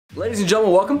Ladies and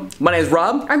gentlemen, welcome. My name is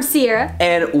Rob. I'm Sierra.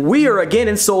 And we are again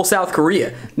in Seoul, South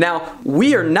Korea. Now,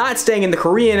 we are not staying in the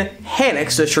Korean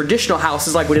hammocks, the traditional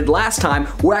houses like we did last time.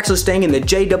 We're actually staying in the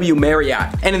JW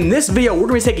Marriott. And in this video, we're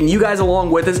gonna be taking you guys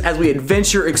along with us as we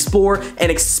adventure, explore,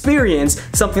 and experience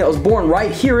something that was born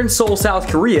right here in Seoul, South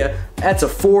Korea. That's a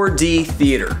 4D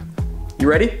theater. You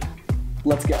ready?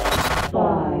 Let's go. 5,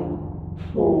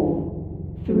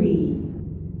 4, 3,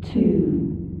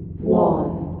 2,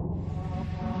 1.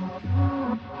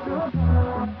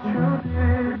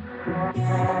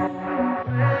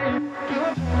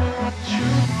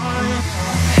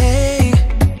 Hey,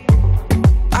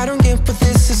 I don't get what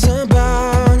this is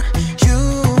about.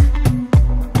 You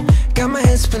got my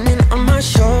head spinning on my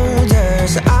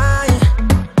shoulders. I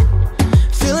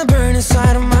feel a burn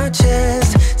inside of my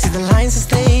chest. See the lines as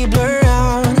they blur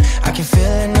out. I can feel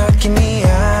it knocking me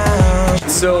out.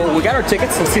 So we got our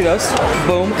tickets, let's see those.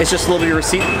 Boom, it's just a little bit of your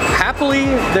receipt. Happily,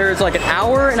 there's like an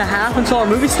hour and a half until our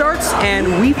movie starts,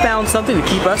 and we found something to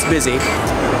keep us busy.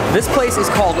 This place is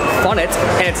called Fun It,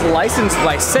 and it's licensed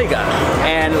by Sega.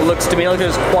 And it looks to me like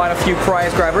there's quite a few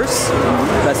prize grabbers.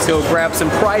 Let's go grab some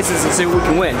prizes and see what we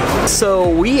can win. So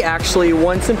we actually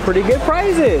won some pretty good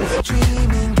prizes.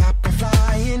 Dreaming got me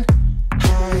flying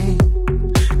high,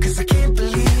 'cause I can't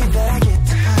believe that I get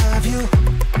to have you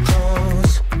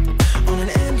close on an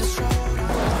endless road.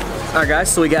 Alright guys,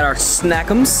 so we got our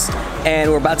snackums,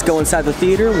 and we're about to go inside the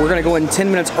theater. We're gonna go in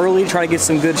 10 minutes early to try to get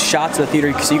some good shots of the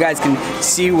theater so you guys can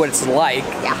see what it's like.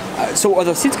 Yeah. So are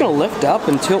the seats gonna lift up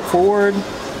and tilt forward?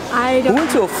 I don't We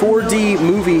went to a 4D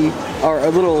movie, or a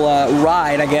little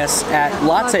ride, I guess, at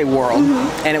Latte World,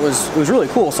 and it was really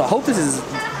cool. So I hope this is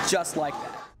just like that.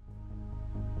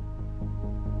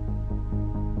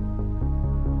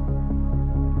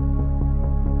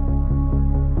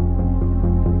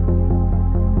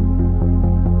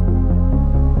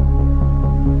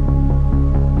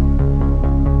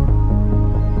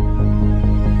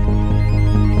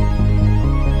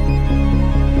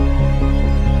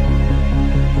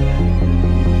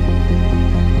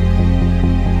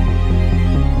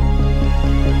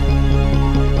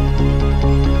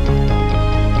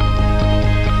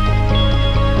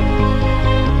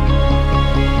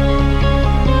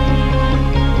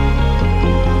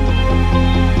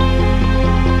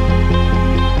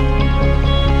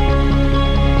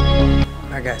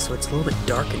 Guys, so it's a little bit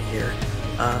dark in here,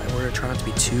 and we're gonna try not to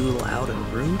be too loud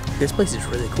and rude. This place is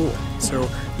really cool, so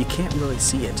you can't really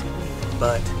see it,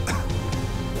 but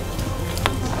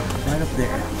right up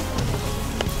there,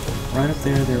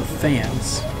 there are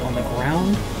fans on the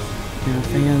ground. There are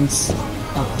fans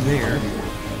up there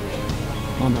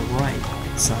on the right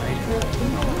side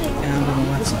and on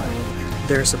the left side.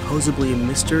 There are supposedly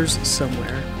misters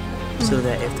somewhere, so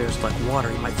that if there's like water,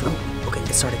 you might throw. Okay,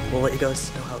 it's starting. We'll let you guys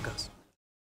know how it goes.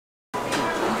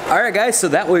 Alright guys, so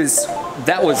that was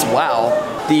wow.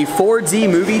 The 4D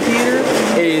movie theater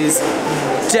is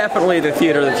definitely the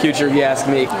theater of the future if you ask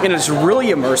me. And it's really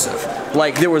immersive.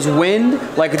 Like there was wind,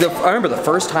 like I remember the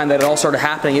first time that it all started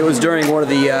happening, it was during one of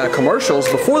the commercials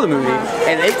before the movie,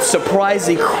 and it surprised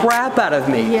the crap out of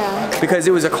me. Yeah. Because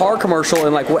it was a car commercial,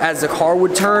 and like as the car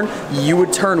would turn, you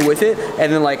would turn with it,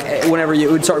 and then like whenever you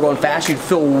would start going fast, you'd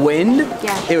feel wind.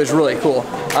 Yeah. It was really cool.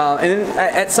 And then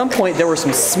at some point there were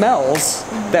some smells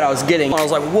that I was getting. I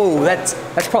was like, whoa, that's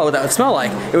probably what that would smell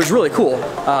like. It was really cool.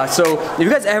 So if you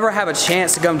guys ever have a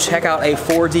chance to come check out a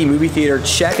 4D movie theater,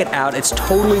 check it out. It's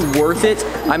totally worth it.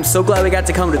 I'm so glad we got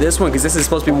to come to this one because this is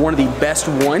supposed to be one of the best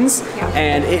ones,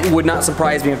 and it would not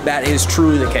surprise me if that is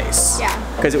truly the case. Yeah.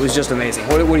 Because it was just amazing.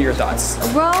 What are your thoughts?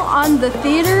 Well, on the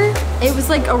theater, it was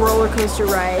like a roller coaster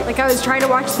ride. Like I was trying to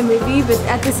watch the movie, but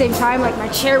at the same time, like my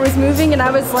chair was moving, and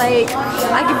I was like,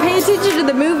 I could pay attention to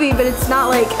the movie, but it's not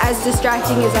like as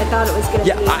distracting as I thought it was gonna be.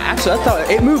 Yeah, I thought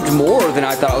it moved more than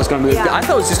I thought it was gonna move. Yeah. I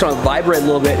thought it was just gonna vibrate a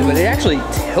little bit, but it actually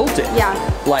tilted. Yeah.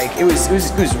 Like it was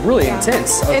really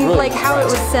intense. And really like how it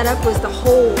was set up was the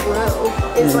whole row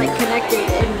is like connected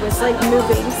and was like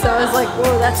moving. So I was like,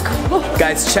 whoa, that's cool.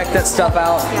 Guys, check that stuff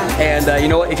out. Yeah. And you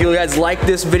know what? If you guys like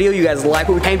this video, you guys like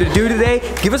what we came to do today,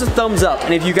 give us a thumbs up.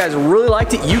 And if you guys really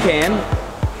liked it, you can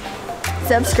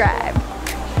subscribe.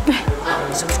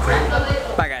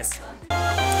 Bye, guys.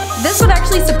 This one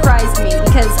actually surprised me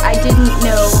because I didn't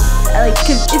know, like,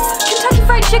 cause it's Kentucky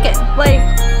Fried Chicken. Like,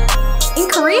 in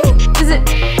Korea? Is it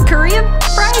Korea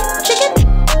fried chicken?